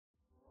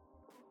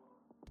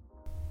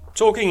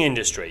Talking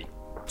Industry,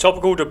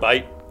 topical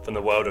debate from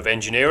the world of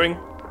engineering,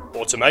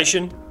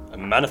 automation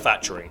and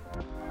manufacturing.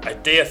 A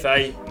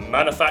DFA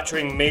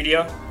manufacturing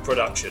media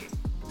production.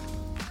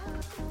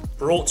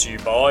 Brought to you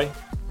by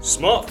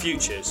Smart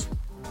Futures,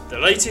 the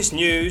latest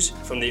news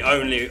from the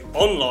only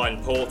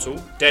online portal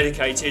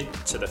dedicated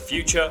to the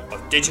future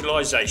of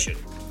digitalisation.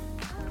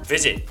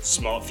 Visit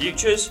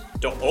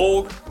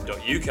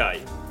smartfutures.org.uk.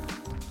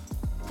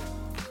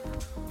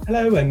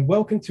 Hello and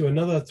welcome to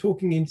another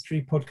Talking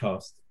Industry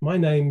podcast. My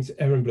name's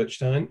Aaron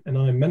Blutstein and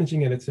I'm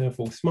Managing Editor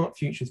for Smart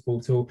Futures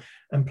Portal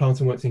and Plant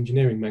and Works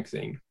Engineering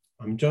magazine.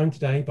 I'm joined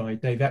today by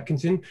Dave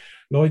Atkinson,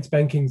 Lloyds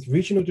Banking's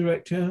Regional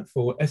Director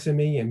for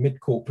SME and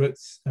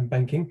Mid-Corporates and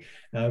Banking,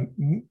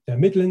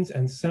 Midlands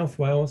and South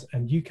Wales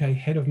and UK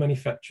Head of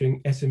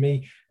Manufacturing,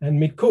 SME and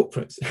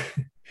Mid-Corporates.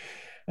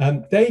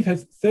 Dave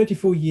has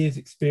 34 years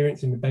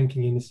experience in the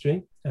banking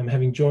industry,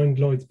 having joined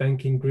Lloyds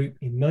Banking Group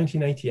in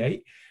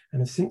 1988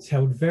 and has since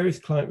held various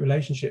client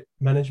relationship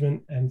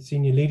management and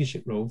senior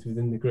leadership roles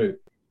within the group.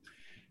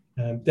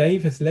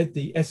 Dave has led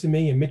the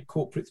SME and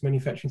mid-corporates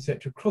manufacturing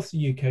sector across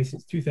the UK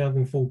since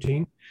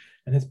 2014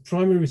 and has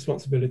primary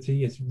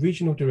responsibility as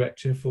Regional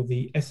Director for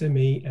the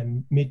SME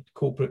and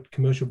mid-corporate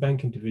commercial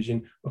banking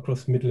division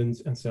across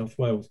Midlands and South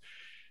Wales.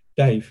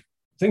 Dave,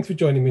 thanks for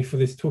joining me for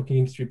this Talking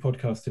Industry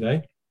podcast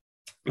today.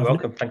 You're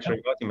welcome. Thanks for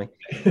inviting me.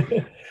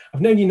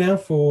 I've known you now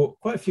for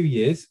quite a few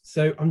years,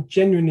 so I'm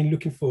genuinely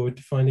looking forward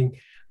to finding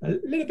a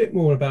little bit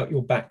more about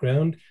your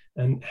background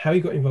and how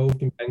you got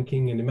involved in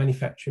banking and the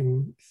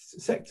manufacturing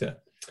sector.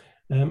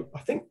 I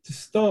think to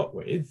start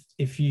with,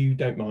 if you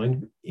don't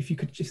mind, if you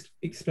could just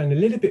explain a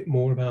little bit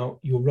more about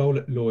your role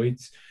at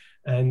Lloyds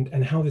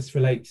and how this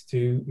relates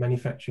to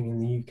manufacturing in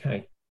the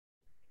UK.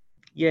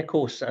 Yeah, of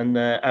course. And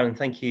Aaron,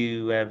 thank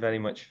you very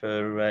much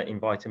for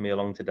inviting me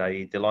along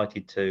today.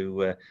 Delighted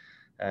to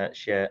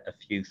share a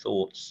few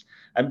thoughts.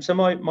 So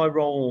my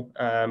role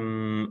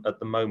at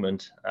the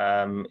moment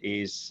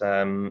is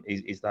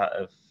that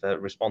of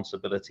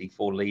responsibility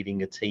for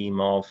leading a team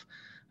of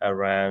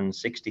around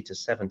 60 to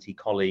 70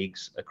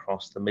 colleagues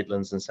across the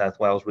Midlands and South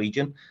Wales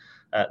region.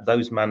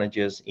 Those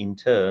managers in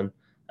turn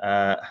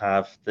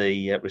have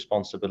the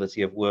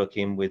responsibility of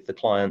working with the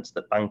clients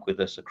that bank with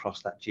us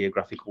across that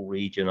geographical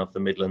region of the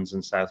Midlands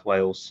and South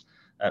Wales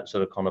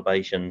sort of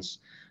conurbations.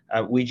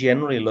 We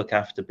generally look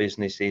after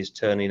businesses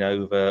turning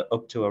over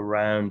up to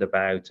around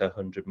about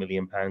 £100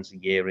 million a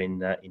year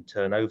in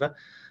turnover,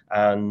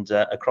 and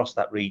across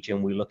that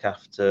region we look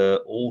after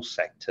all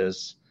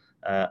sectors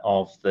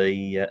of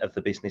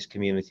the business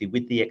community,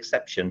 with the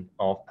exception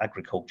of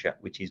agriculture,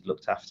 which is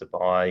looked after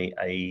by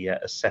a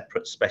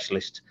separate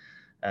specialist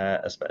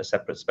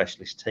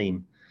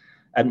team.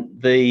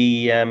 And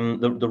the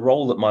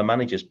role that my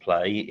managers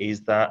play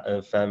is that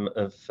of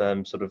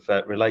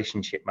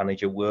relationship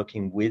manager,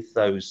 working with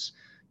those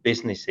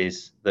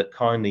businesses that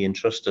kindly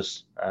entrust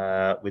us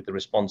with the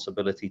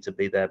responsibility to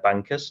be their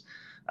bankers,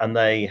 and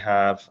they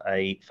have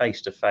a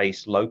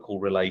face-to-face local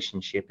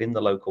relationship in the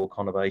local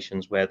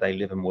conurbations where they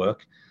live and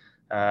work,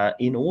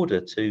 in order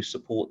to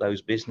support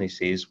those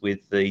businesses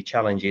with the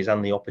challenges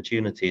and the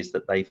opportunities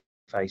that they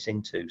face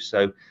into.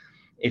 So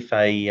if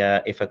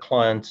a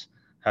client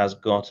has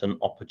got an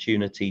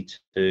opportunity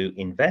to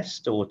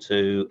invest or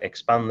to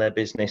expand their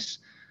business,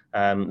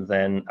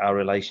 then our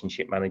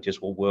relationship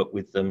managers will work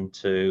with them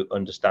to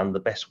understand the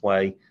best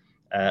way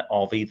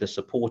of either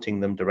supporting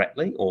them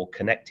directly or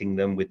connecting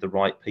them with the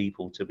right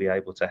people to be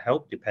able to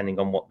help, depending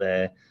on what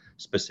their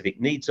specific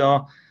needs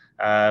are.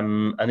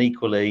 And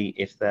equally,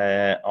 if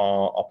there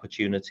are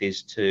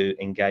opportunities to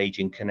engage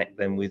and connect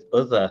them with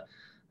other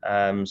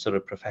sort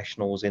of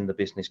professionals in the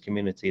business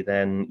community,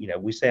 then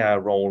we see our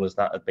role as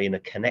that of being a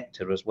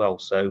connector as well.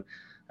 So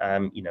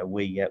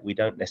we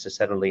don't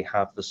necessarily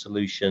have the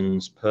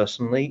solutions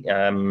personally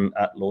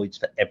at Lloyds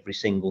for every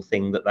single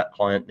thing that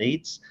client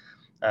needs,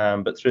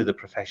 but through the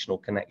professional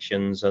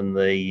connections and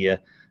the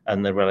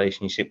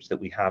relationships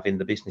that we have in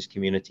the business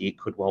community, it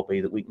could well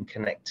be that we can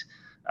connect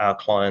our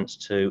clients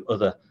to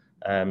other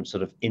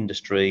sort of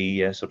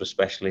industry sort of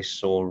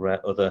specialists or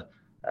other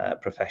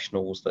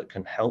professionals that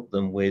can help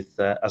them with,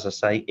 as I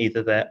say,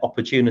 either their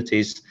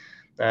opportunities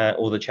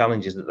or the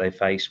challenges that they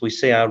face. We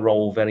see our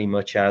role very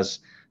much as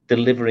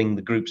delivering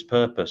the group's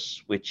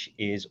purpose, which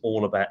is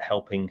all about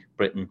helping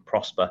Britain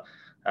prosper.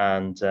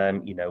 And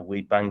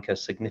we bank a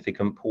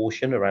significant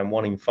portion, around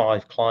 1 in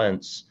 5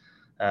 clients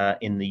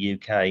in the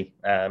UK,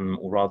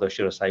 or rather,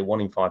 should I say, 1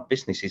 in 5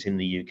 businesses in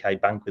the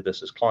UK bank with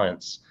us as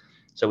clients.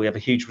 So we have a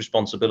huge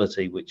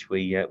responsibility, which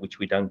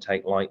we don't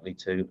take lightly,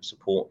 to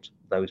support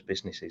those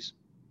businesses.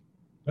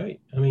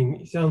 Right. I mean,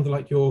 it sounds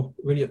like you're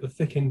really at the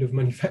thick end of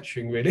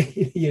manufacturing,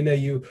 really.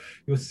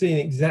 You're seeing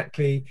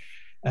exactly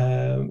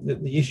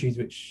the issues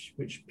which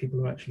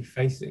people are actually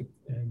facing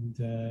and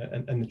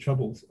the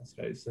troubles, I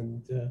suppose.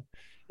 And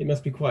it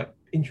must be quite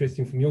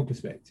interesting from your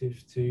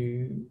perspective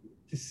to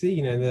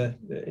see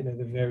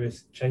the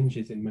various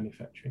changes in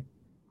manufacturing.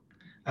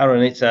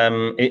 Aaron, it's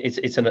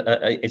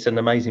an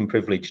amazing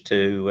privilege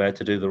to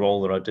do the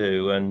role that I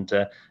do, and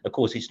of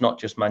course, it's not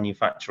just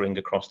manufacturing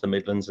across the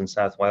Midlands and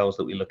South Wales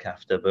that we look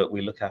after, but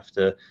we look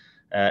after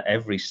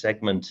every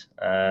segment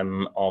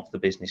of the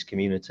business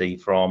community,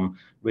 from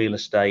real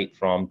estate,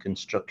 from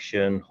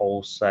construction,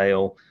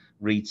 wholesale,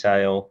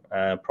 retail,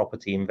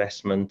 property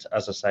investment,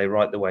 as I say,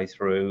 right the way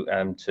through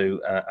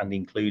to and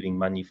including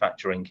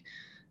manufacturing.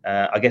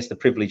 I guess the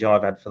privilege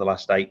I've had for the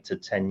last 8 to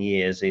 10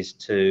 years is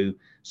to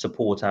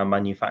support our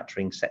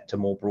manufacturing sector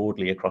more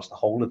broadly across the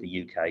whole of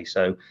the UK.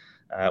 So,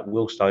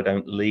 whilst I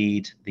don't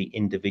lead the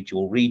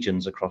individual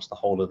regions across the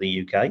whole of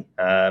the UK,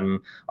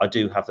 I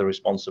do have the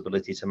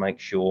responsibility to make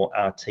sure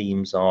our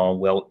teams are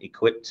well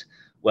equipped,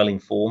 well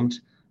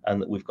informed,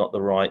 and that we've got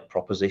the right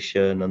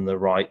proposition and the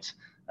right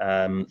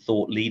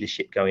thought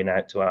leadership going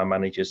out to our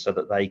managers so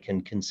that they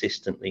can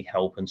consistently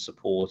help and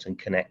support and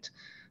connect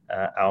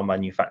our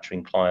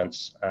manufacturing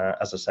clients,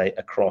 as I say,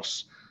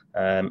 across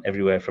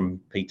everywhere from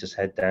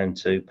Petershead down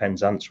to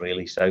Penzance,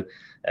 really. So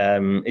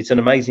it's an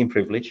amazing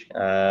privilege.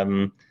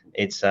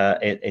 It's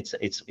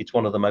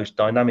one of the most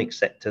dynamic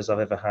sectors I've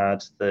ever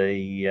had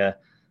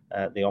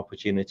the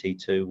opportunity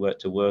to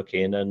work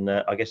in, and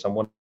I guess I'm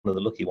one of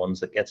the lucky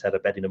ones that gets out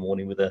of bed in the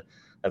morning with a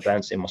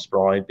bounce in my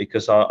stride,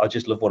 because I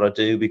just love what I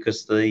do,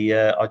 because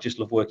I just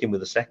love working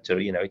with the sector.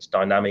 It's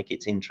dynamic,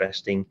 it's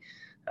interesting,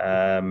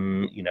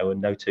 and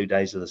no 2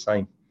 days are the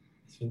same.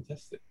 It's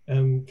fantastic. I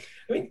mean,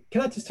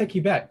 can I just take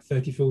you back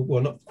 34,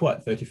 well, not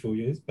quite 34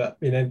 years, but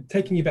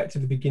taking you back to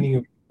the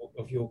beginning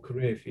of your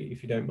career,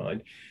 if you don't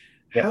mind.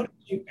 Yeah.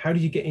 How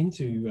did you get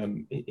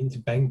into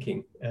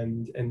banking,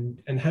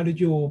 and how did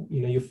your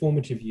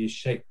formative years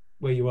shape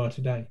where you are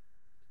today?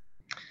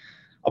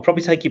 I'll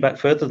probably take you back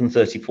further than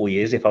 34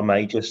 years, if I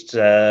may, just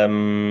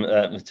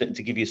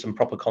to give you some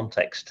proper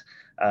context.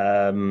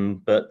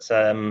 But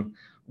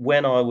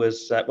when I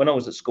was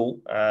at school,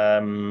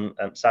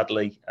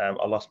 sadly,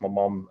 I lost my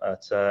mum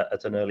at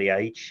an early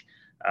age,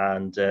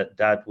 and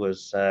Dad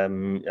was sort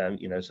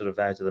of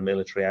out of the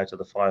military, out of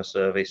the fire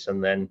service,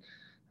 and then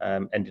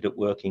ended up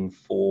working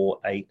for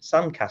a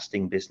sand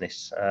casting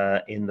business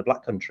in the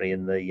Black Country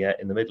in the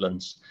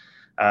Midlands.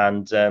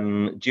 And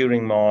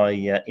during my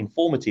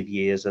informative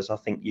years, as I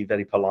think you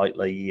very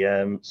politely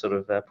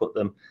put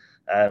them,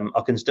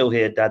 I can still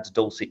hear Dad's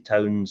dulcet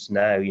tones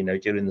now,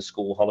 during the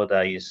school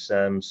holidays.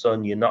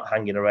 Son, you're not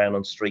hanging around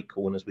on street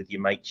corners with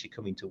your mates, you're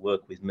coming to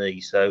work with me.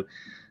 So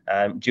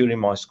during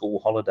my school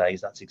holidays,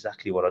 that's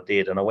exactly what I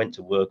did. And I went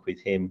to work with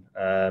him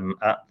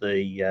at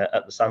the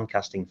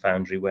sandcasting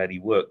foundry, where he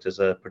worked as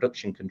a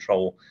production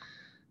control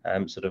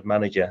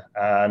manager.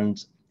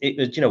 And it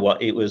was,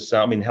 it was,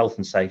 health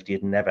and safety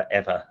would never,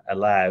 ever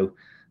allow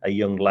a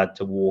young lad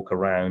to walk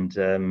around,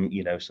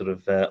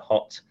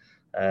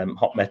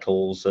 hot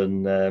metals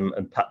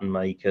and pattern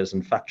makers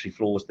and factory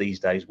floors these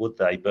days, would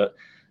they? But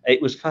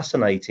it was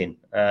fascinating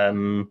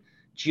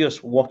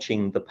just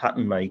watching the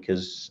pattern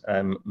makers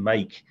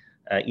make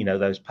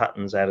those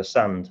patterns out of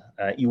sand.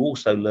 You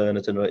also learn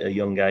at a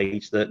young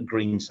age that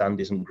green sand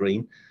isn't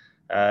green.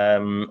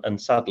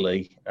 And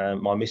sadly,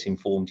 my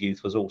misinformed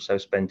youth was also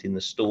spent in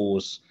the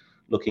stores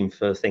looking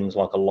for things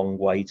like a long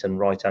weight and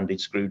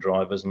right-handed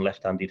screwdrivers and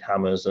left-handed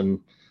hammers and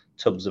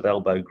tubs of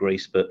elbow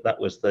grease. But that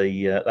was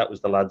the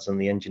lads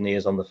and the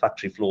engineers on the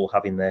factory floor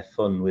having their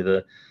fun with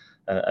a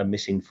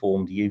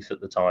misinformed youth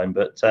at the time.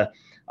 But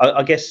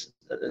I guess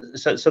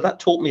so that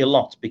taught me a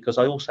lot, because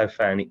I also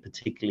found it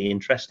particularly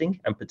interesting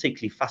and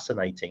particularly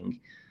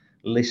fascinating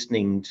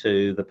listening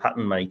to the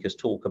pattern makers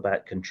talk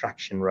about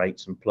contraction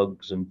rates and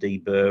plugs and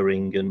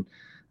deburring and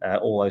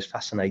all those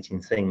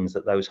fascinating things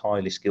that those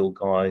highly skilled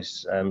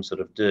guys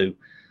do.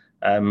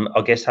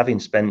 I guess, having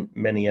spent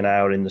many an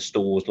hour in the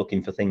stores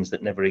looking for things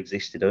that never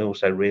existed, I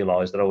also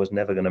realized that I was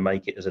never going to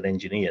make it as an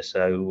engineer.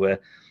 So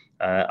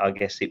I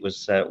guess it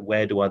was,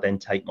 where do I then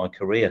take my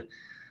career?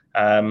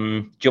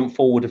 Jump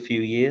forward a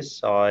few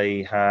years,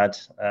 I had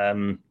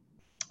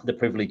the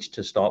privilege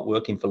to start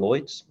working for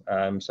Lloyds.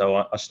 So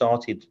I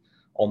started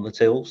on the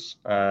tills,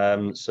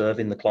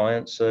 serving the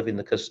clients, serving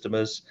the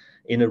customers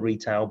in a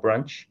retail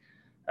branch.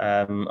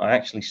 I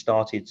actually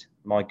started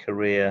my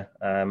career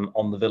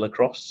on the Villa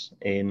Cross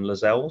in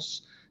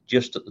Lascelles,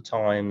 just at the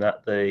time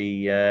that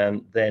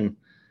the then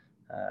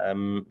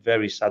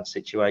very sad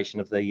situation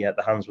of the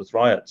Handsworth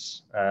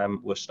riots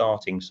were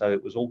starting. So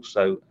it was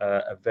also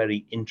a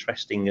very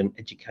interesting and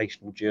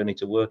educational journey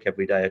to work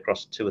every day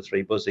across 2 or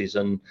 3 buses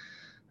and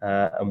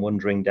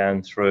wandering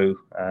down through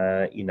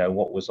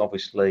what was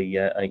obviously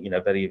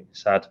very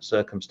sad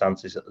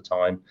circumstances at the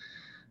time.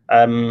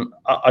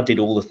 I did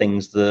all the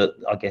things that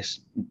I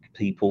guess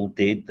people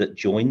did that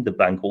joined the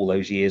bank all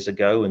those years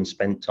ago, and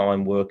spent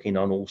time working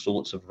on all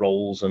sorts of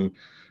roles and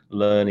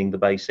learning the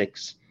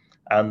basics.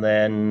 And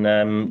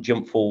then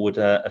jumped forward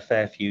a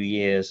fair few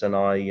years, and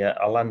I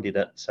landed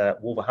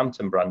at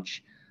Wolverhampton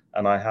branch,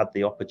 and I had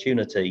the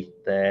opportunity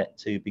there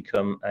to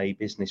become a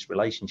business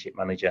relationship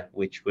manager,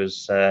 which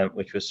was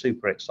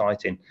super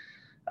exciting.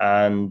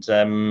 And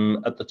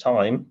at the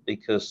time,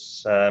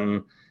 because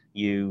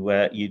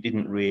you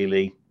didn't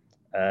really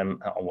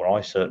or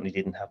I certainly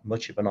didn't have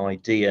much of an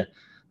idea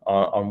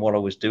on what I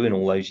was doing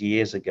all those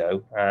years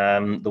ago.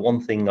 The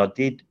one thing I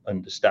did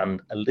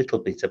understand a little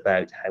bit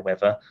about,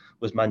 however,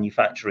 was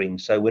manufacturing.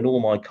 So when all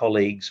my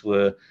colleagues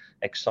were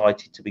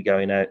excited to be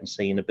going out and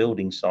seeing a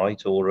building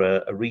site or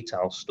a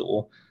retail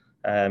store,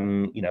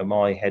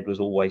 my head was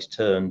always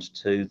turned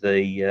to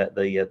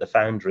the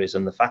foundries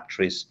and the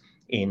factories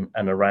in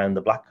and around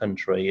the Black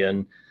Country.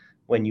 And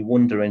when you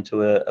wander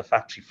into a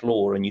factory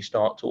floor and you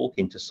start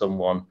talking to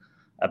someone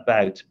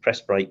about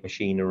press brake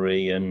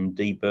machinery and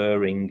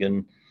deburring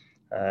and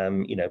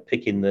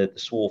picking the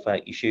swarf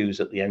out your shoes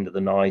at the end of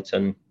the night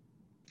and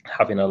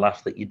having a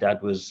laugh that your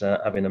dad was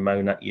having a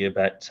moan at you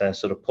about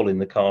sort of pulling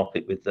the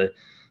carpet with the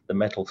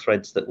metal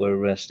threads that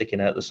were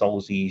sticking out the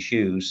soles of your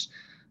shoes,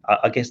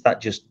 I guess that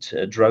just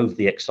drove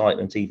the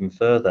excitement even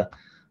further.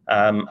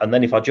 And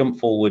then if I jump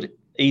forward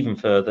even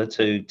further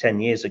to 10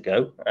 years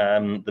ago,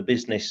 the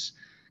business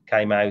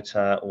came out,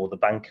 or the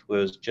bank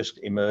was just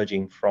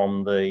emerging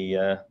from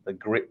the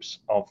grips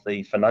of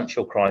the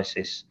financial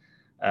crisis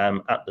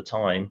at the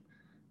time.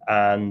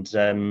 And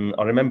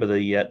I remember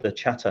the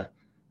chatter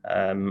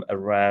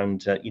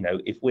around,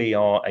 if we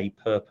are a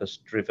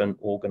purpose-driven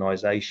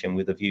organisation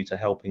with a view to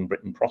helping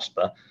Britain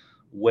prosper,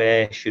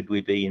 where should we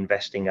be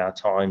investing our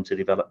time to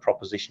develop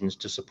propositions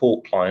to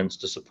support clients,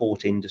 to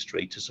support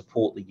industry, to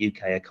support the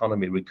UK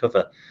economy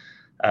recover?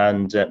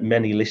 And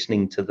many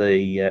listening to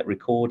the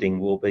recording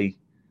will be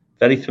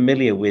very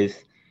familiar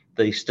with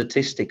the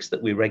statistics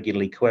that we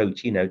regularly quote,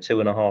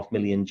 2.5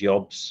 million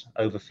jobs,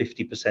 over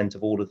 50%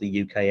 of all of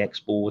the UK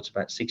exports,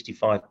 about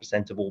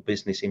 65% of all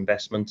business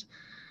investment.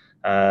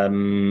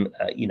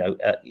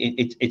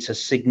 It's a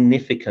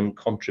significant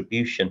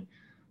contribution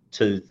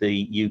to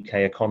the UK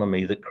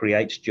economy that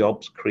creates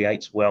jobs,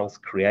 creates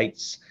wealth,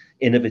 creates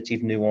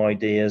innovative new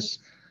ideas.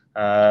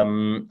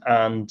 We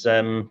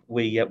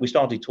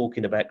started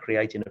talking about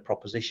creating a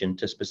proposition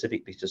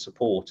specifically to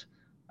support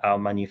our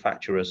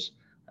manufacturers.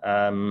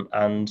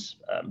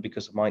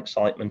 Because of my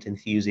excitement,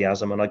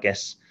 enthusiasm, and I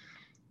guess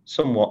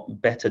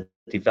somewhat better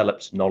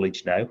developed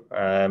knowledge now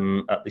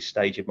at this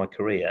stage of my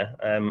career,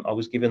 I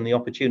was given the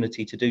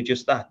opportunity to do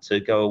just that, to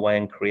go away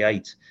and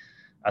create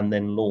and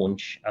then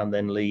launch and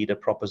then lead a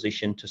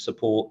proposition to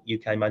support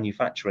UK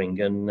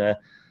manufacturing. And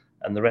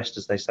the rest,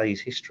 as they say,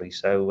 is history.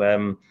 So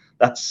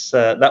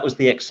that was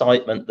the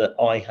excitement that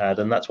I had,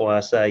 and that's why I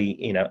say,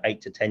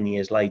 8 to 10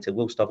 years later,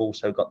 whilst I've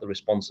also got the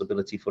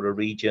responsibility for a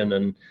region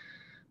and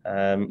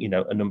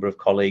a number of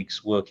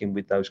colleagues working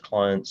with those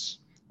clients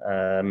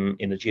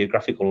in a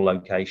geographical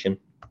location,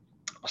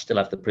 I still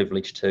have the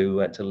privilege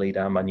to lead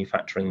our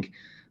manufacturing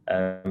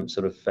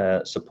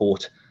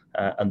support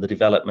and the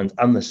development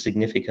and the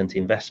significant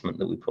investment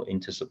that we put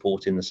into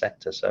supporting the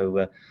sector.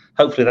 So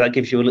hopefully that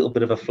gives you a little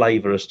bit of a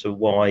flavour as to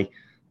why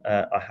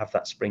I have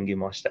that spring in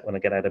my step when I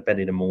get out of bed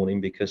in the morning,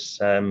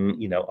 because I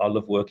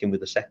love working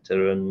with the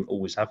sector and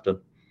always have done.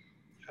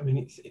 I mean,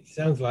 it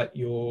sounds like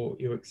your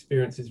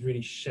experience has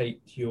really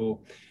shaped your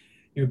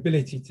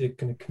ability to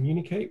kind of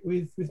communicate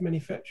with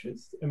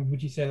manufacturers. And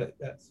would you say that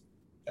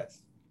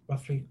that's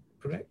roughly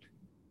correct?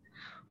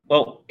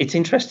 Well, it's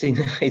interesting.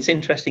 It's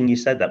interesting you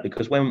said that,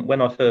 because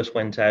when I first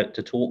went out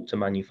to talk to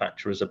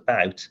manufacturers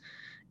about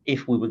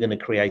if we were going to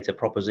create a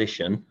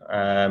proposition,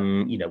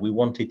 we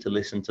wanted to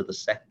listen to the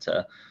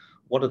sector.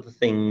 What are the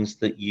things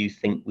that you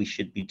think we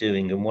should be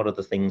doing, and what are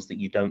the things that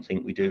you don't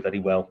think we do very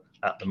well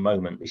at the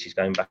moment? This is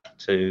going back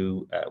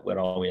to where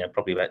are we now?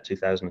 Probably about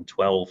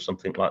 2012,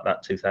 something like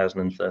that,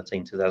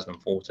 2013,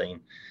 2014.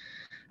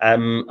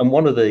 And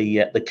one of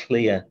the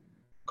clear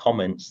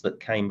comments that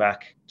came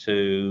back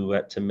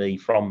to me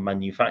from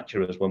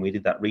manufacturers when we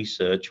did that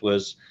research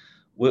was,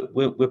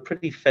 we're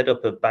pretty fed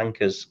up of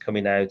bankers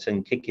coming out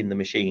and kicking the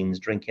machines,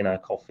 drinking our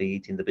coffee,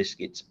 eating the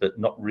biscuits, but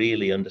not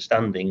really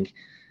understanding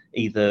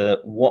either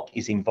what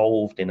is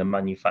involved in a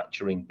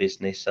manufacturing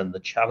business and the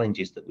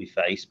challenges that we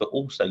face, but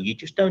also you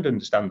just don't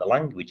understand the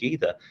language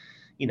either.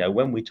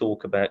 When we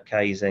talk about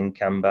Kaizen,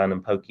 Kanban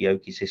and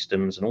Poke-Yoke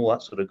systems and all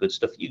that sort of good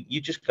stuff, you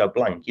just go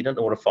blank. You don't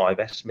know what a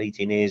 5S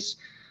meeting is.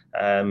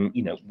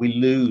 We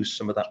lose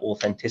some of that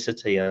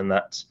authenticity and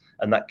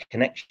that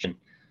connection.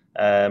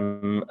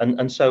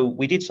 And so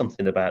we did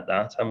something about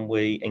that, and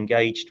we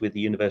engaged with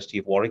the University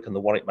of Warwick and the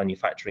Warwick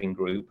Manufacturing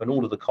Group and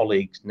all of the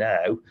colleagues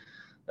now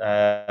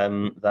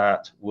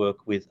that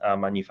work with our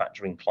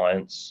manufacturing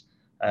clients,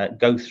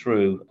 go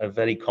through a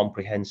very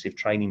comprehensive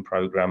training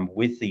program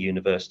with the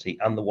university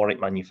and the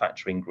Warwick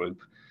Manufacturing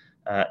Group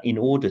in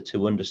order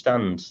to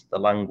understand the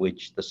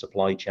language, the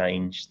supply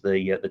chains,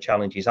 the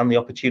challenges and the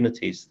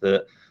opportunities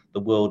that the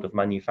world of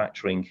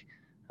manufacturing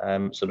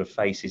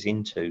faces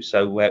into.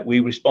 So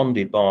we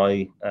responded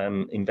by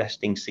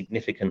investing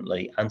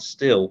significantly and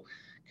still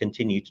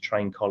continue to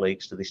train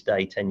colleagues to this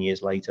day, 10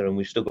 years later, and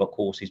we've still got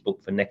courses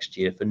booked for next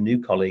year for new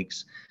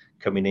colleagues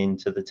coming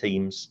into the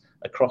teams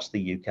across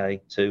the UK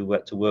to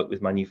work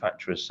with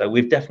manufacturers. So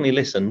we've definitely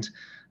listened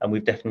and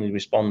we've definitely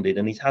responded,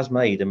 and it has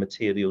made a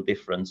material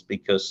difference,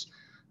 because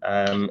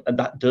and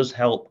that does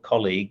help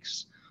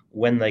colleagues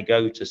when they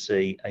go to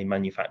see a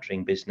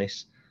manufacturing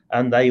business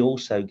and they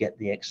also get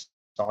the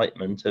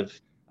excitement of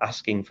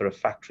asking for a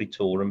factory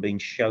tour and being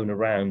shown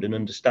around and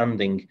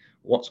understanding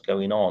what's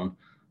going on,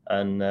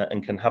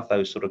 and can have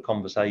those sort of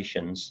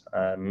conversations.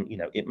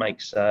 It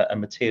makes a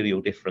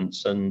material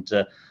difference, and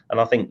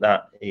I think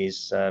that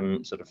is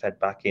sort of fed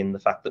back in the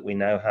fact that we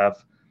now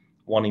have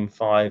 1 in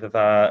 5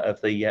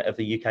 of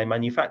the UK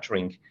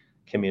manufacturing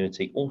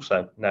community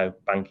also now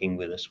banking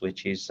with us,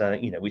 which is a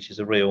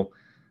real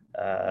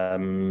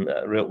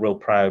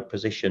proud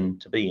position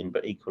to be in,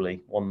 but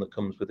equally one that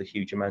comes with a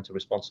huge amount of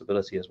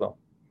responsibility as well.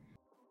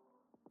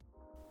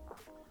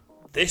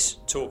 This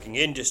Talking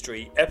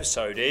Industry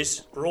episode is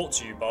brought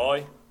to you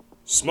by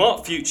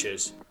Smart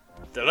Futures,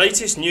 the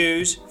latest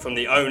news from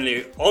the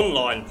only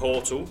online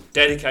portal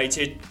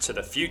dedicated to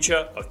the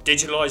future of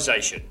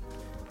digitalisation.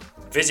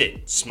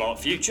 Visit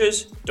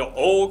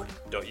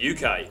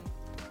smartfutures.org.uk.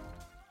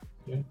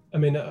 Yeah, I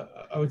mean,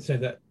 I would say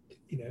that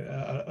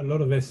a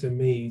lot of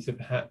SMEs are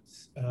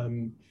perhaps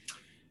so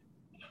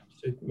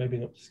maybe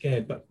not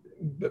scared, but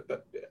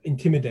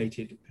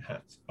intimidated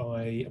perhaps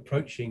by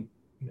approaching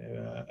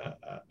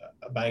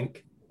a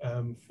bank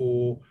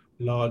for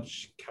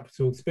large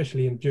capital,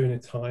 especially during a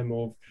time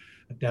of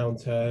a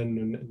downturn,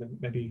 and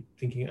maybe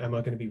thinking, am I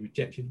going to be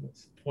rejected?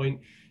 What's the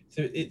point?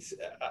 So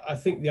I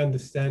think the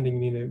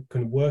understanding,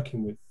 kind of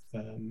working with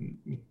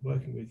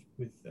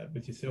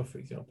yourself, for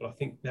example, I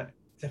think that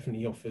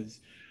definitely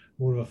offers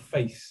more of a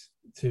face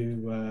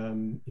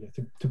to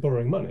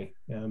borrowing money.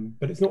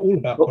 But it's not all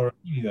about borrowing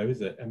money, though,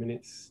 is it? I mean,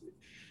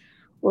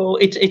 Well,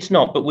 it's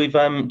not, but we've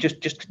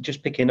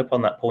just picking up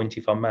on that point,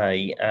 if I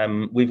may.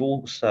 We've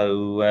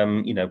also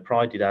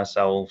prided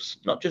ourselves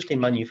not just in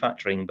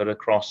manufacturing, but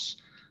across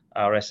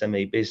our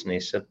SME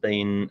business, have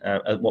been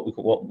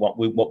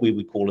what we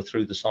would call a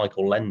through the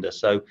cycle lender.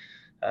 So,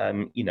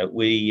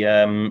 we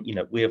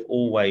have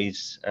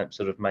always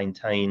sort of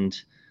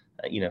maintained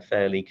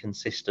fairly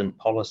consistent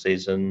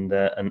policies and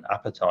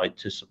appetite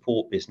to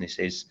support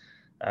businesses.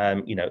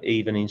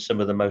 Even in some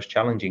of the most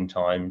challenging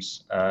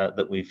times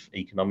that we've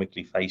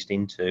economically faced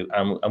into,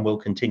 and will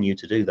continue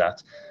to do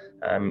that.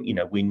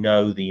 We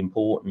know the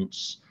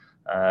importance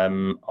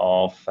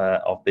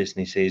of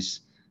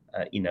businesses,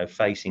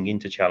 facing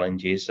into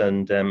challenges,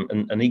 and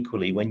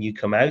equally when you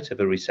come out of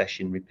a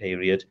recessionary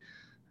period,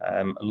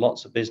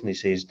 lots of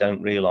businesses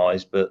don't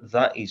realise, but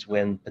that is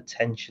when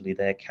potentially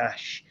their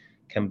cash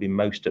can be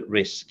most at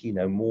risk.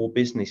 More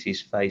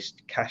businesses face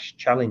cash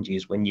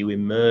challenges when you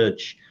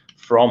emerge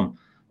from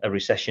a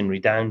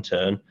recessionary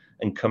downturn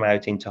and come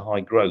out into high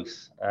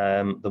growth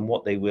than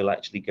what they will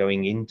actually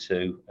going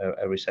into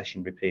a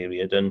recessionary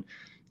period. And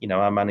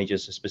our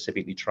managers are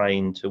specifically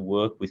trained to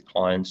work with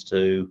clients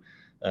to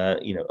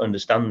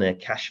understand their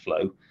cash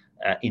flow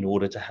in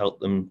order to help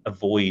them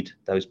avoid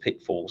those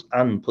pitfalls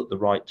and put the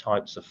right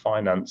types of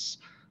finance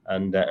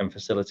and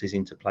facilities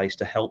into place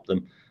to help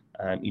them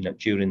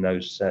during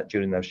those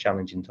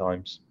challenging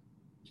times.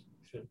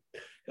 Sure.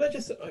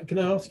 Can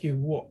I ask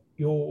you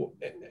are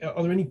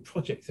there any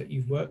projects that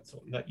you've worked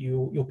on that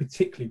you're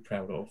particularly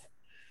proud of,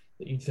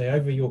 that you'd say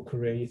over your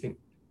career you think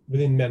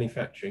within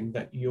manufacturing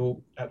that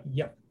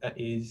that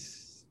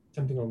is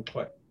something I'm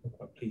quite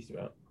pleased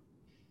about?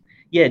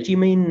 Yeah, do you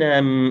mean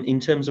in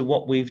terms of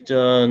what we've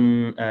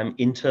done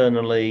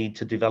internally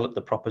to develop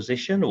the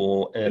proposition,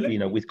 or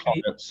with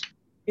clients?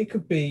 It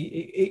could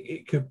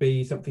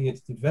be something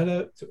that's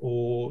developed,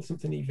 or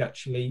something that you've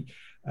actually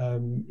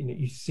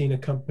you've seen a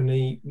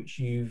company which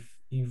you've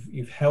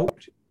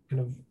helped kind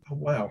of, oh,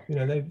 wow,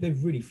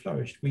 they've really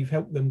flourished. We've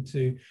helped them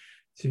to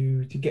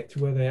get to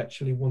where they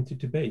actually wanted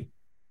to be.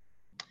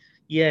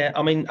 Yeah,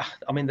 I mean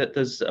that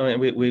there's.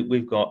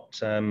 We've got.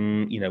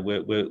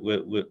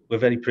 We're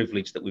very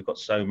privileged that we've got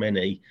so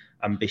many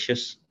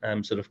ambitious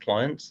sort of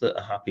clients that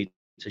are happy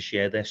to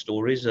share their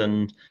stories,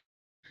 and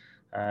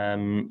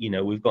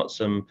we've got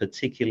some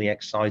particularly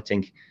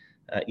exciting,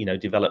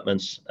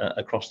 developments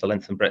across the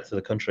length and breadth of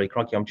the country.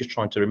 Crikey, I'm just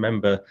trying to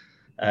remember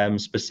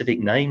specific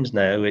names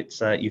now.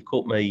 It's you've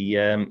caught me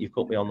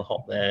on the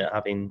hop there,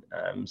 having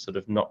sort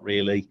of not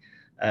really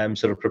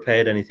sort of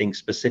prepared anything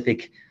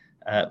specific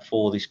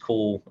for this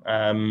call.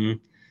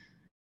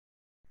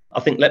 I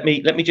think let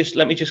me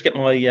just get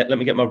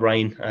my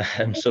brain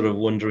sort of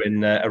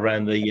wandering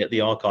around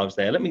the archives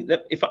there.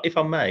 If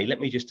I may, let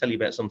me just tell you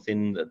about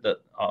something that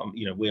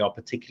we are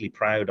particularly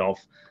proud of,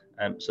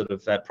 sort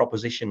of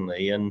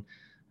propositionally. And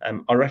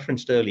I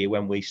referenced earlier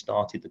when we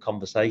started the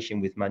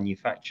conversation with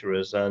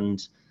manufacturers,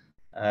 and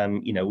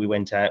we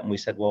went out and we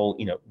said, well,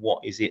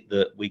 what is it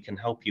that we can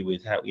help you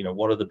with? How,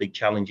 what are the big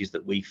challenges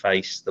that we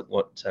face, that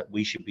what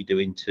we should be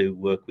doing to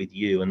work with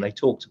you? And they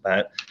talked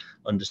about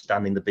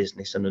understanding the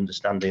business and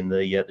understanding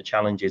the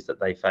challenges that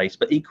they face.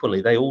 But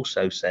equally, they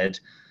also said,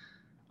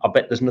 I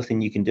bet there's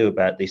nothing you can do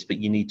about this, but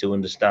you need to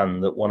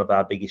understand that one of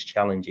our biggest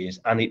challenges,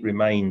 and it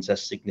remains a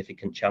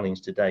significant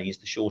challenge today, is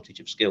the shortage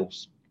of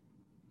skills.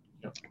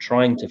 Yep.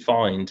 Trying to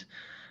find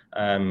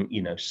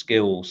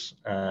skills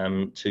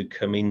to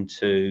come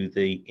into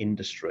the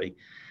industry.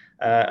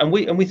 And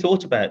we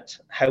thought about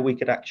how we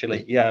could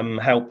actually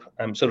help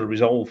sort of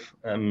resolve,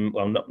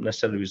 well, not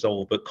necessarily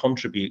resolve, but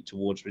contribute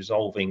towards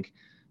resolving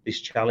this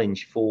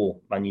challenge for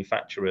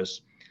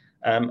manufacturers.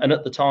 And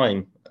at the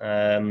time,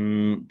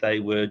 they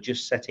were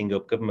just setting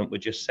up, government were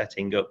just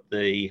setting up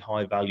the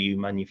high value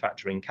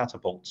manufacturing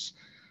catapults,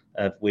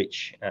 of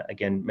which,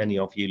 again, many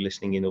of you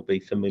listening in will be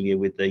familiar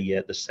with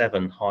the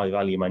 7 high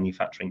value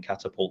manufacturing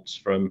catapults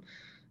from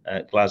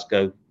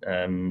Glasgow,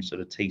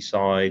 sort of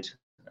Teesside,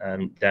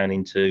 down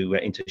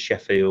into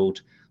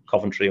Sheffield,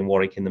 Coventry and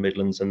Warwick in the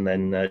Midlands, and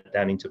then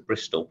down into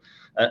Bristol.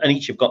 And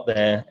each have got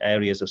their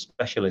areas of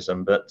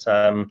specialism, but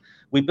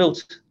we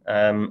built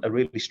a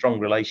really strong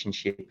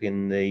relationship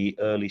in the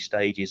early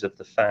stages of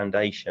the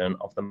foundation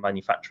of the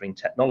Manufacturing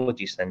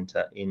Technology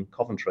Centre in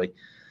Coventry.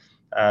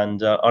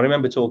 And I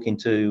remember talking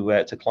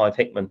to Clive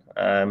Hickman,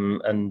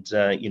 and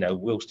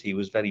whilst he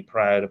was very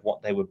proud of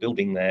what they were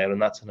building there,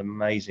 and that's an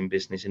amazing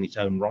business in its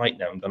own right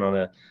now, and gone on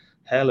a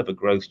hell of a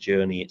growth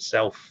journey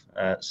itself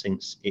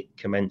since it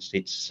commenced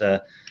its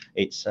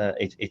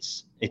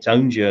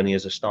own journey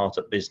as a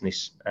startup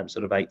business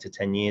sort of 8 to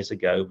 10 years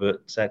ago.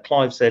 But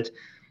Clive said,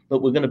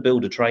 look, we're going to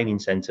build a training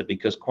centre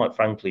because, quite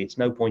frankly, it's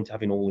no point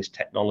having all this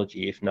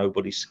technology if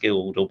nobody's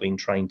skilled or being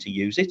trained to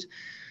use it.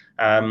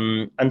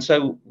 And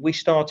so we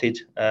started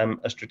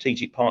a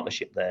strategic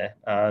partnership there,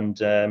 and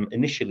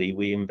initially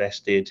we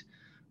invested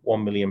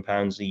 £1 million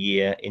a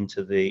year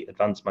into the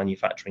Advanced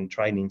Manufacturing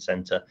Training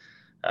Centre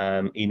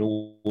in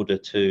order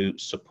to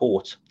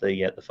support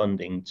the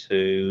funding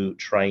to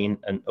train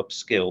and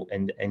upskill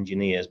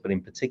engineers, but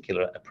in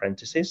particular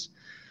apprentices.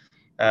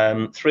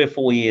 3 or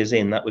 4 years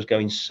in, that was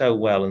going so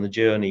well, and the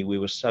journey we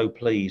were so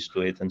pleased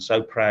with and so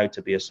proud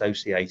to be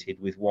associated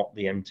with what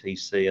the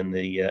MTC and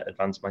the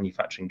Advanced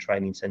Manufacturing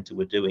Training Centre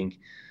were doing.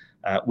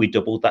 We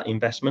doubled that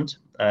investment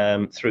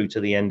through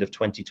to the end of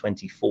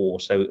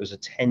 2024. So it was a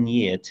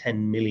 10-year, £10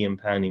 million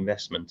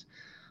investment.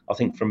 I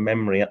think from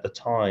memory at the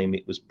time,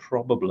 it was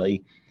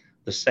probably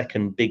the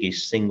second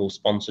biggest single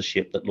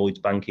sponsorship that Lloyds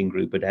Banking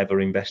Group had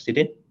ever invested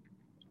in.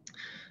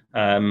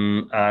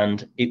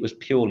 And it was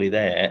purely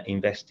there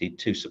invested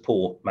to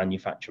support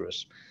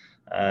manufacturers.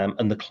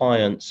 And the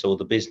clients or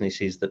the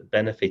businesses that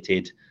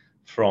benefited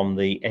from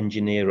the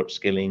engineer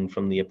upskilling,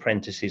 from the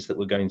apprentices that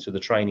were going through the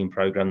training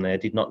program there,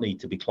 did not need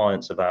to be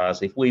clients of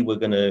ours. If we were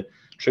going to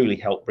truly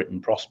help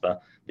Britain prosper,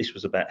 this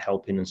was about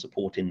helping and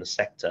supporting the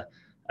sector.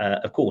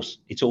 Of course,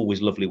 it's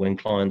always lovely when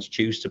clients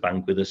choose to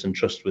bank with us and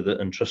trust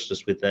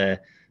us with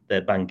their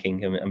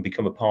banking and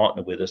become a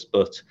partner with us.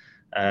 But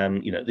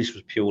this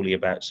was purely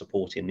about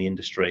supporting the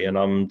industry, and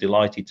I'm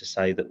delighted to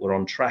say that we're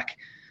on track,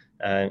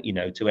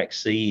 to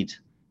exceed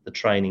the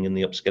training and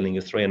the upskilling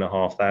of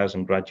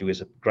 3,500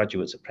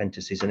 graduates,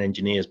 apprentices, and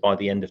engineers by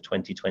the end of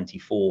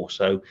 2024.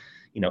 So,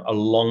 a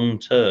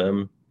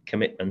long-term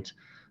commitment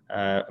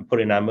and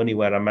putting our money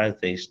where our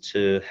mouth is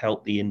to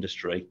help the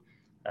industry,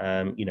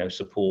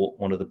 support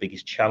one of the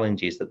biggest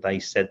challenges that they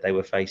said they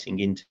were facing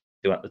into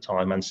at the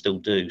time and still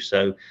do.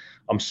 So,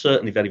 I'm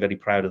certainly very, very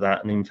proud of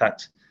that. And in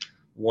fact,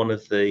 one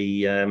of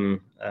the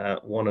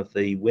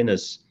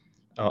winners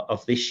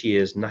of this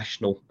year's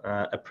National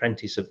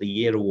Apprentice of the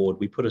Year Award,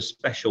 we put a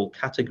special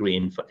category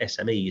in for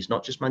SMEs,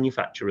 not just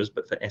manufacturers,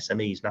 but for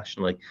SMEs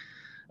nationally.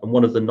 And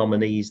one of the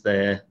nominees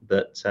there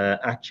that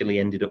actually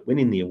ended up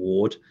winning the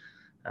award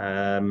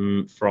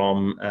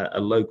from a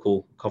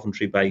local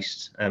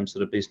Coventry-based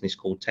sort of business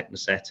called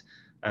Technoset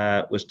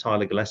was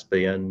Tyler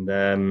Gillespie. And,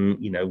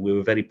 we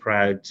were very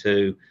proud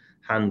to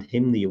hand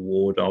him the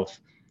award of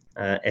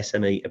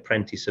SME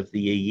Apprentice of the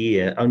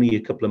Year only a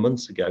couple of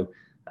months ago.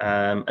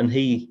 And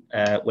he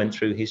went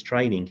through his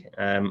training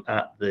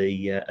at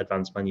the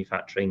Advanced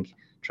Manufacturing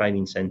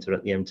Training Centre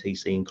at the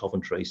MTC in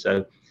Coventry.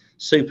 So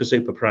super,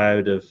 super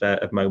proud of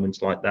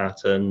moments like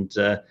that, and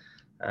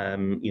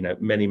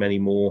many, many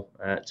more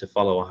to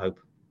follow, I hope.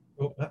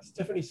 Well, that's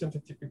definitely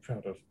something to be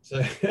proud of.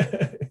 So,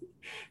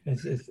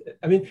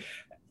 I mean,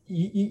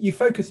 you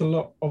focus a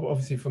lot,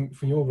 obviously, from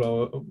your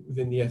role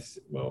within the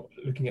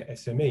looking at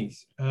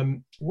SMEs.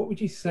 What would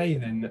you say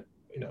then,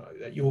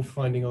 that you're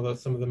finding are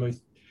some of the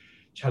most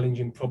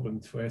challenging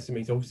problems for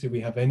SMEs? Obviously,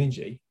 we have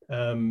energy,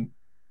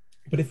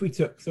 but if we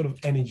took sort of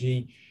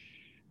energy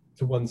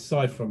to one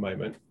side for a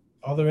moment,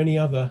 are there any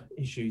other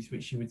issues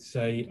which you would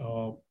say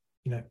are,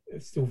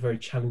 still very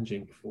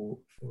challenging for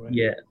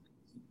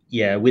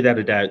Yeah, without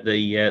a doubt,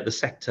 the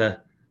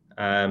sector,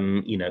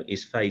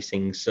 is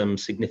facing some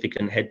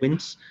significant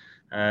headwinds,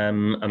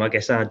 and I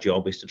guess our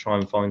job is to try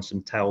and find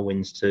some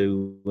tailwinds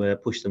to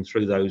push them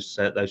through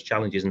those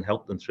challenges and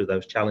help them through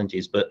those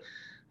challenges. But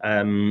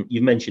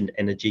you mentioned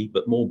energy,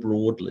 but more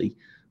broadly,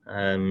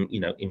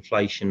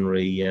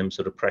 inflationary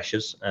sort of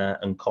pressures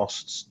and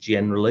costs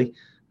generally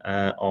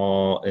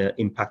are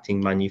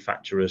impacting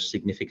manufacturers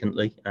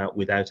significantly,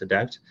 without a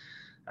doubt.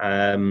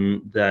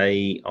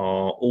 They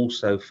are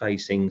also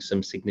facing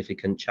some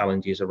significant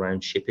challenges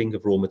around shipping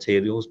of raw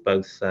materials,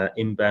 both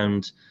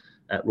inbound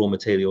raw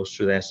materials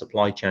through their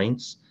supply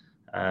chains,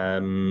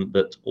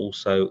 but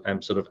also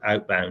sort of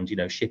outbound.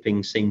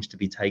 Shipping seems to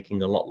be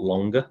taking a lot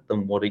longer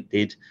than what it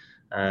did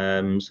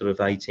sort of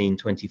 18,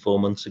 24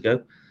 months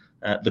ago.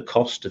 The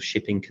cost of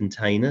shipping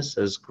containers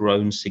has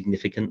grown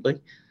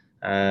significantly.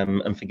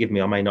 And forgive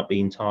me, I may not be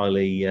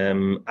entirely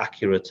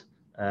accurate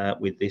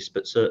with this,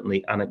 but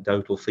certainly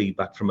anecdotal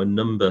feedback from a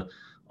number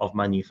of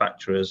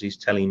manufacturers is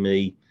telling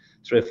me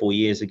 3 or 4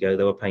 years ago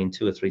they were paying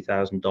 $2,000 or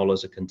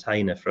 $3,000 a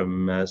container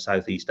from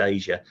Southeast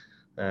Asia.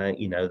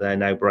 They're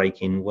now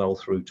breaking well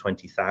through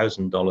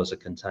 $20,000 a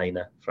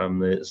container from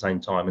the same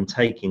time, and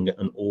taking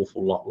an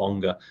awful lot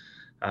longer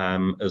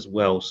as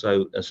well.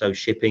 So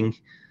shipping,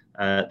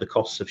 the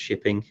costs of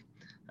shipping,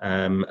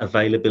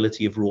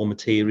 availability of raw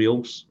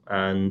materials,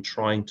 and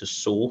trying to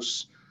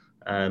source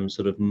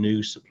sort of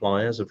new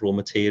suppliers of raw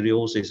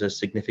materials is a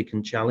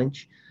significant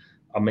challenge.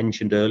 I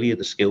mentioned earlier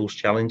the skills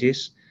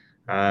challenges.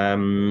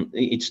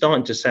 It's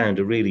starting to sound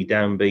a really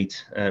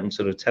downbeat,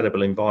 sort of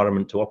terrible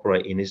environment to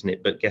operate in, isn't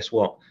it? But guess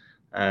what?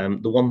 The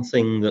one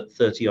thing that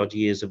 30 odd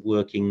years of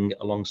working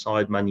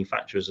alongside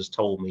manufacturers has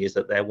told me is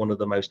that they're one of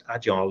the most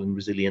agile and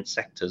resilient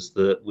sectors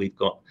that we've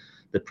got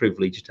the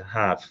privilege to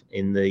have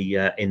in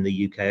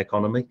the UK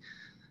economy.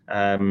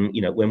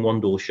 When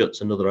one door shuts,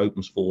 another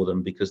opens for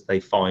them because they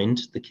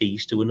find the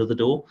keys to another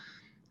door.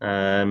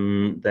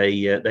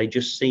 They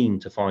just seem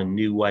to find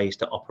new ways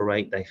to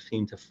operate. They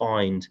seem to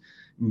find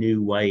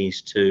new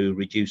ways to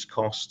reduce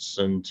costs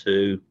and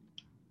to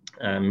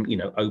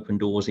open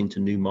doors into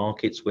new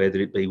markets, whether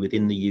it be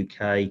within the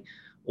UK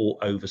or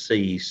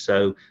overseas.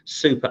 So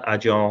super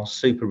agile,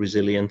 super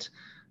resilient,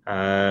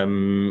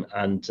 and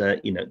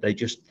they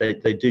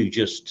do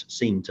just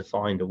seem to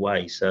find a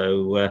way.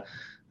 So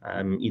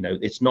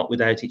it's not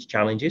without its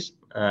challenges,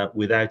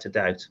 without a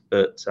doubt,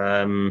 but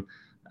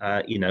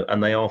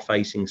and they are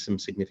facing some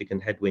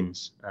significant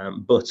headwinds,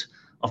 but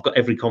I've got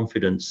every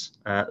confidence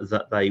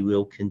that they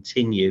will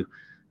continue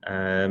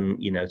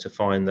to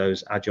find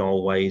those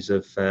agile ways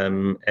of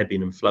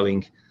ebbing and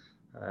flowing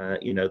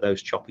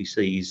those choppy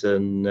seas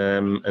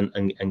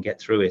and get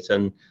through it.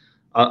 And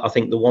I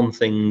think the one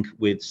thing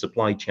with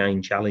supply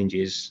chain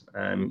challenges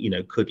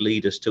could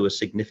lead us to a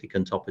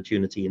significant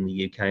opportunity in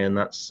the UK, and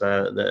that's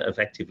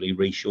effectively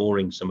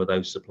reshoring some of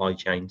those supply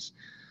chains.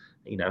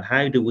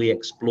 How do we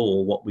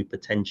explore what we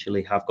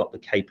potentially have got the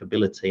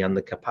capability and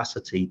the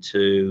capacity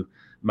to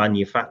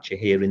manufacture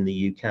here in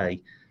the UK?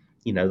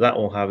 That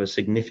will have a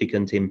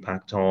significant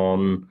impact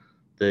on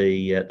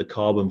the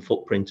carbon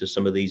footprint of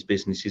some of these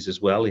businesses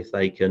as well, if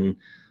they can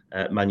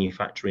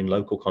manufacture in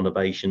local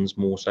conurbations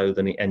more so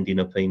than it ending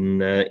up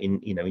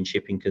in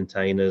shipping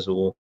containers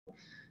or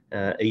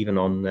even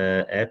on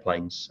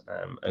airplanes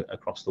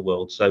across the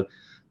world. So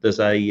there's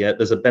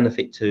a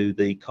benefit to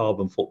the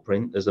carbon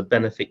footprint. There's a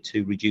benefit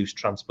to reduced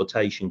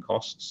transportation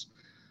costs.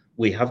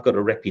 We have got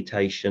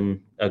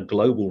a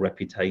global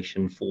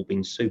reputation for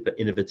being super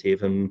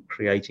innovative and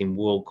creating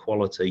world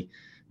quality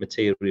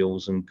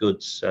materials and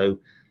goods. So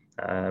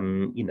I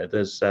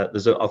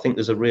think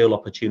there's a real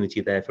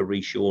opportunity there for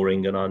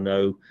reshoring, and I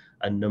know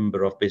a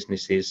number of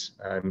businesses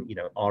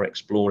are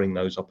exploring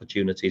those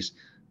opportunities,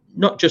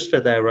 not just for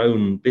their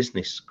own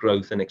business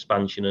growth and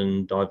expansion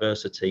and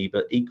diversity,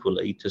 but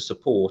equally to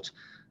support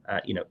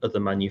other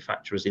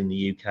manufacturers in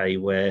the UK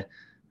where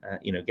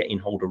getting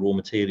hold of raw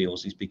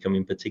materials is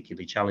becoming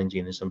particularly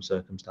challenging in some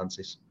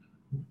circumstances.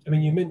 I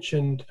mean, you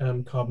mentioned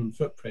carbon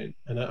footprint,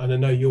 and I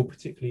know you're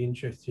particularly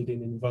interested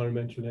in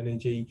environmental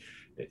energy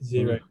at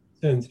zero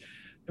emissions.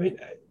 I mean,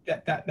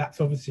 that's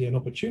obviously an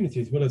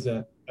opportunity as well as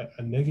a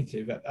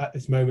negative at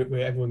this moment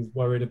where everyone's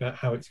worried about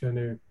how it's going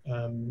to,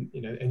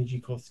 energy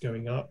costs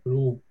going up. We're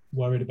all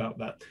worried about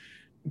that,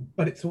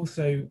 but it's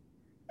also,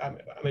 I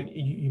mean,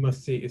 you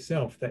must see it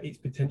yourself that it's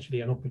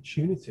potentially an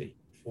opportunity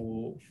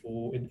for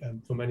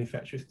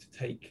manufacturers to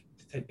take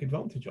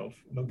advantage of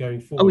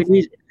going forward. Oh, it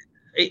is.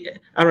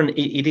 Aaron,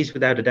 it is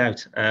without a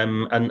doubt,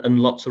 and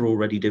lots are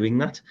already doing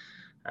that.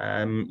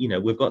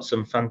 We've got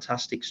some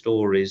fantastic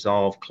stories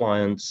of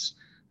clients,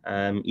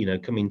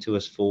 coming to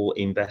us for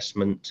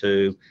investment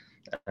to.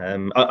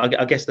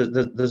 I guess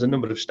there's a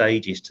number of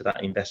stages to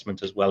that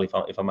investment as well.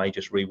 If I may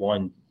just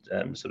rewind,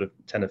 sort of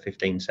 10 or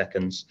 15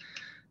 seconds.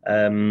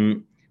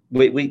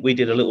 We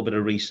did a little bit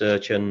of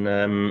research and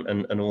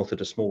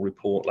authored a small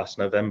report last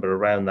November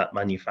around that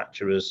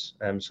manufacturer's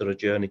sort of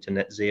journey to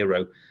net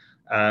zero.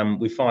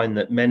 We find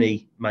that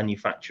many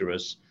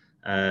manufacturers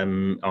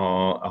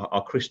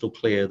are crystal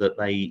clear that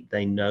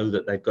they know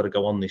that they've got to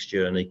go on this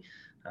journey,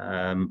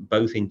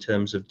 both in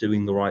terms of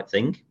doing the right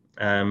thing,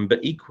 but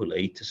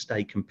equally to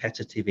stay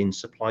competitive in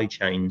supply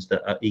chains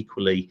that are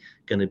equally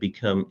going to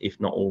become, if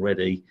not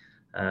already,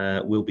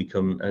 will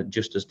become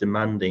just as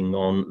demanding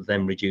on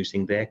them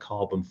reducing their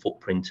carbon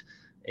footprint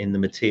in the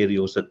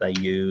materials that they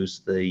use,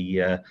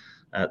 the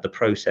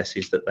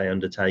processes that they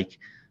undertake.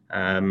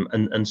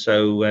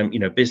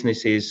 So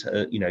businesses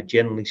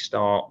generally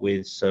start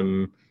with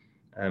some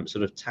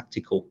sort of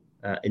tactical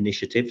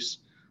initiatives,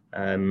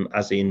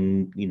 as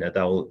in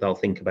they'll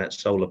think about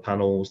solar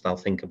panels, they'll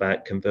think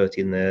about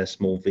converting their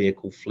small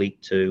vehicle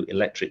fleet to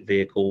electric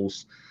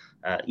vehicles.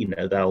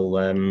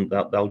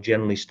 They'll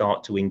generally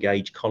start to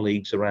engage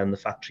colleagues around the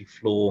factory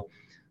floor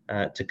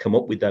to come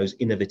up with those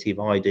innovative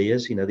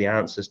ideas. The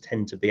answers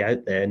tend to be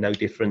out there, no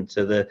different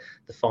to the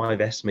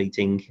 5S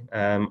meeting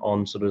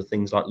on sort of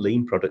things like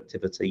lean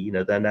productivity.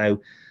 They're now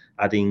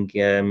adding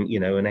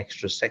an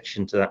extra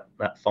section to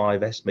that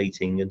 5S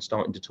meeting and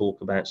starting to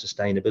talk about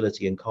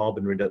sustainability and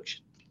carbon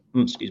reduction.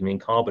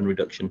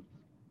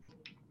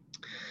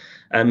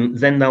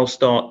 Then they'll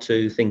start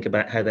to think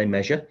about how they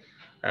measure.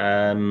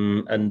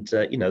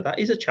 That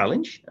is a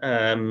challenge.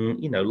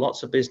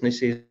 Lots of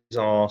businesses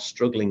are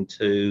struggling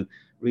to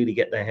really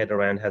get their head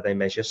around how they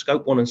measure.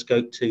 Scope 1 and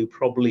Scope 2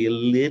 probably a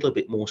little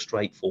bit more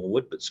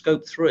straightforward, but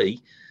Scope 3,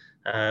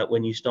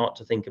 when you start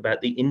to think about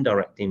the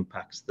indirect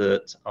impacts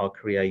that are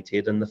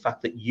created and the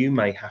fact that you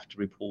may have to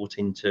report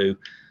into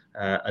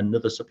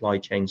another supply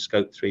chain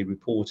Scope 3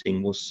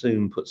 reporting, will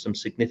soon put some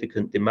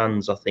significant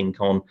demands, I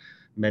think, on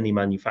many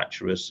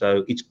manufacturers.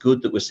 So it's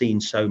good that we're seeing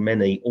so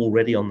many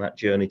already on that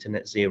journey to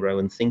net zero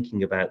and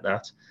thinking about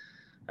that.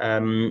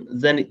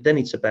 Then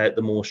it's about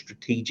the more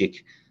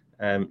strategic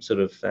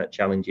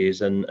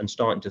challenges and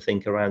starting to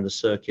think around the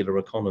circular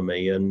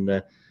economy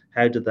and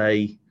how do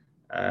they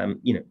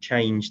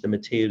change the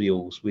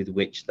materials with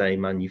which they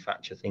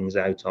manufacture things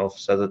out of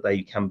so that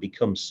they can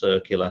become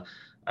circular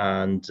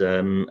and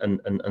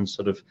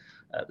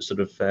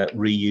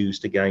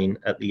reused again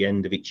at the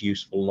end of its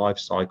useful life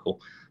cycle.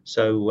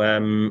 So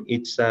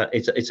it's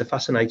a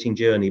fascinating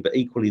journey, but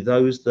equally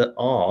those that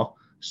are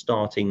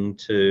starting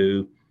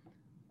to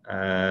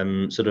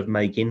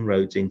make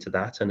inroads into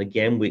that, and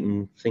again we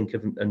can think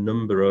of a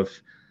number of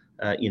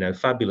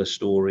fabulous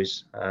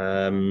stories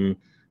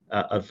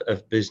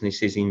of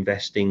businesses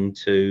investing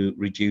to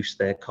reduce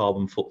their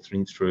carbon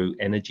footprint through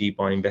energy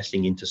by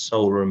investing into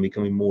solar and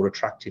becoming more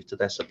attractive to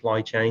their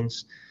supply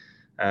chains.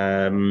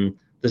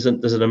 There's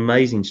an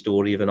amazing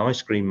story of an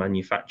ice cream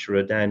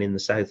manufacturer down in the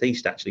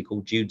southeast, actually,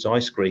 called Jude's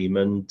Ice Cream,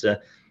 and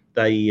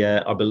they,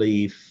 I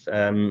believe,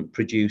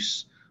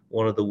 produce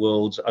one of the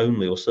world's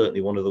only, or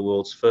certainly one of the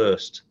world's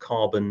first,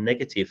 carbon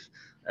negative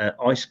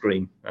ice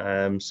cream.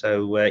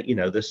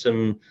 There's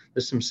some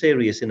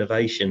serious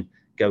innovation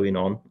going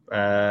on,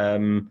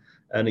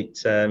 and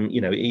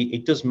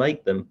it does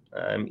make them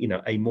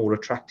a more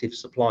attractive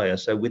supplier.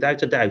 So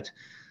without a doubt,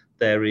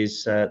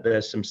 there's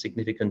some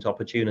significant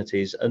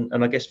opportunities.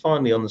 And I guess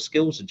finally on the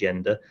skills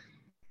agenda,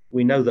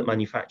 we know that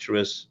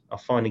manufacturers are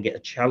finding it a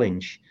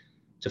challenge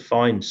to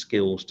find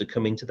skills to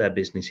come into their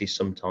businesses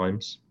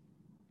sometimes.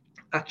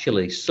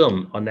 Actually,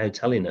 some are now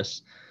telling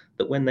us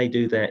that when they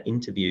do their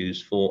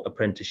interviews for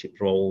apprenticeship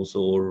roles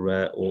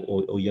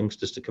or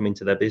youngsters to come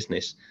into their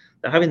business,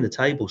 they're having the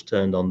tables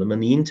turned on them,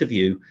 and the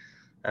interview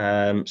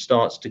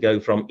starts to go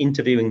from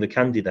interviewing the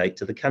candidate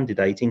to the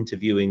candidate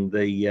interviewing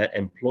the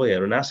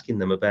employer and asking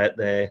them about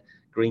their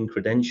green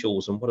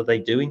credentials and what are they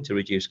doing to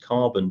reduce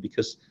carbon,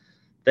 because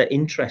they're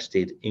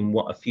interested in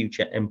what a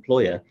future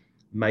employer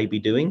may be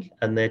doing,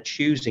 and they're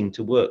choosing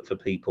to work for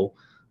people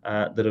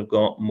that have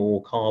got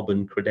more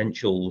carbon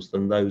credentials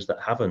than those that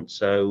haven't.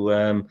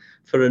 So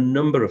for a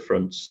number of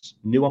fronts,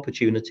 new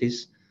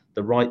opportunities,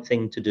 the right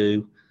thing to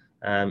do,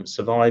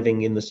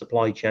 surviving in the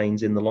supply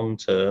chains in the long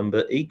term,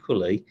 but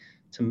equally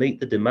to meet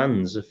the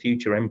demands of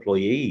future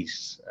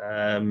employees.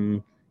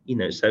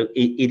 So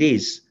it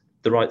is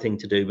the right thing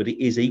to do, but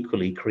it is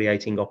equally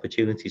creating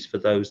opportunities for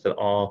those that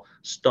are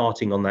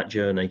starting on that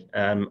journey.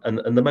 And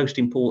the most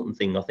important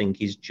thing, I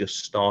think, is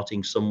just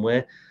starting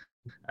somewhere,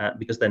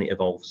 because then it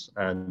evolves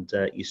and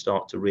you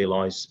start to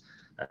realize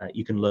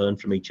you can learn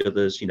from each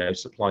other's,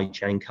 supply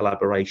chain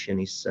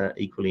collaboration is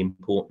equally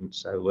important.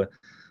 So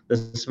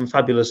there's some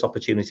fabulous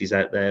opportunities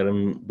out there,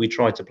 and we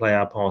try to play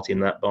our part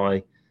in that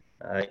by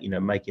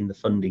making the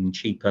funding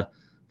cheaper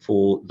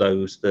for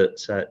those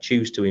that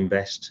choose to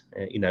invest,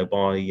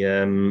 by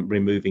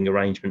removing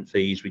arrangement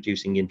fees,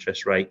 reducing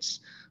interest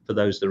rates for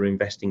those that are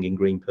investing in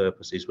green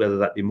purposes, whether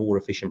that be more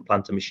efficient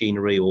plant and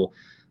machinery or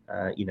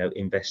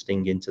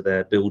investing into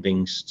their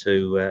buildings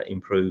to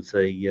improve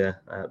the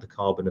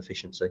carbon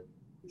efficiency.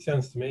 It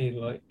sounds to me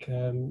like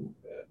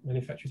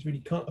manufacturers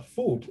really can't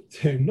afford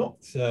to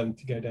not to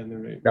go down the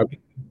route. No,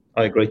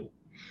 I agree.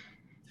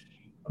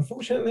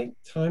 Unfortunately,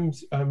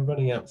 time's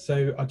running out.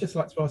 So I'd just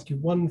like to ask you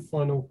one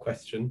final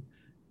question.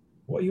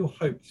 What are your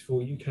hopes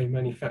for UK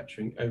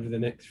manufacturing over the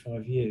next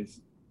 5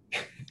 years?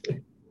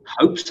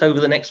 Hopes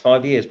over the next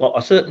 5 years? Well,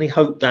 I certainly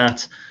hope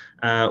that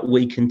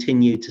we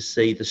continue to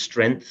see the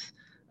strength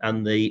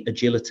and the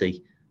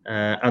agility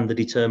and the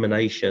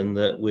determination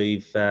that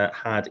we've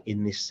had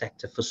in this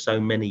sector for so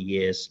many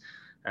years.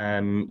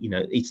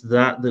 It's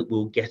that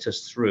will get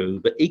us through.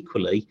 But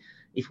equally,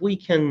 if we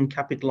can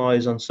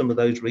capitalize on some of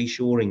those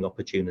reshoring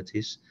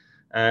opportunities,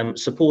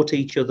 support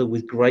each other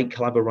with great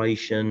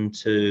collaboration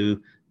to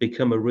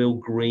become a real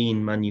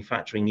green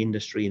manufacturing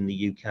industry in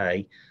the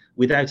UK,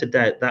 without a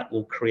doubt that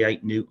will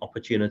create new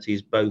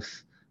opportunities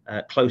both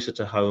closer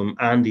to home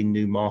and in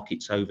new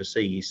markets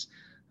overseas,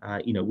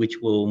 which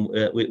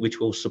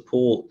will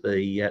support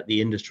the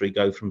industry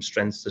go from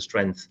strength to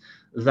strength.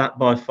 That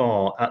by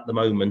far at the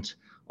moment,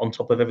 on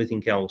top of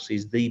everything else,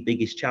 is the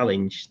biggest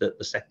challenge that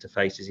the sector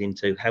faces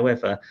into.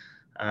 However,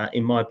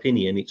 in my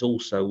opinion, it's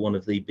also one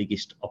of the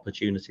biggest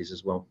opportunities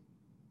as well.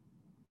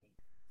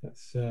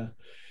 That's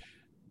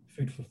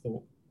food for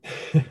thought.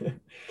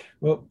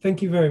 Well,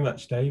 thank you very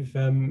much, Dave.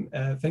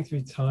 Thanks for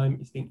your time.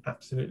 It's been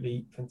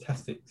absolutely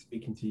fantastic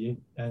speaking to you,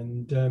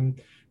 and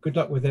good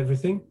luck with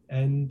everything.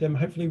 And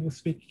hopefully we'll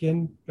speak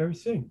again very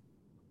soon.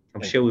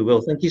 I'm sure we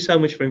will. Thank you so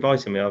much for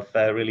inviting me. I've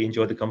really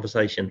enjoyed the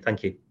conversation.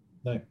 Thank you.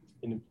 No, it's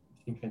been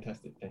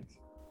fantastic. Thanks.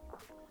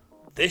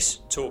 This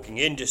Talking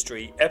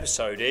Industry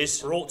episode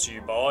is brought to you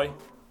by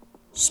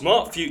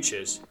Smart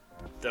Futures,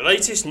 the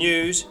latest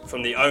news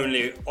from the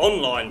only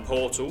online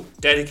portal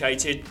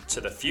dedicated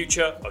to the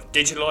future of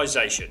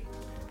digitalisation.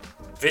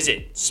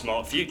 Visit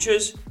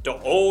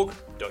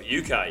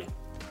smartfutures.org.uk.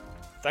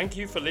 Thank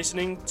you for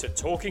listening to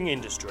Talking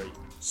Industry.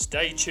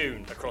 Stay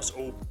tuned across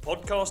all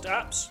podcast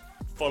apps,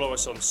 follow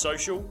us on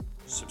social,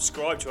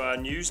 subscribe to our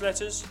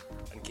newsletters,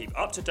 and keep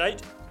up to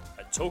date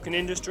at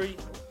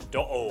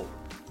talkingindustry.org.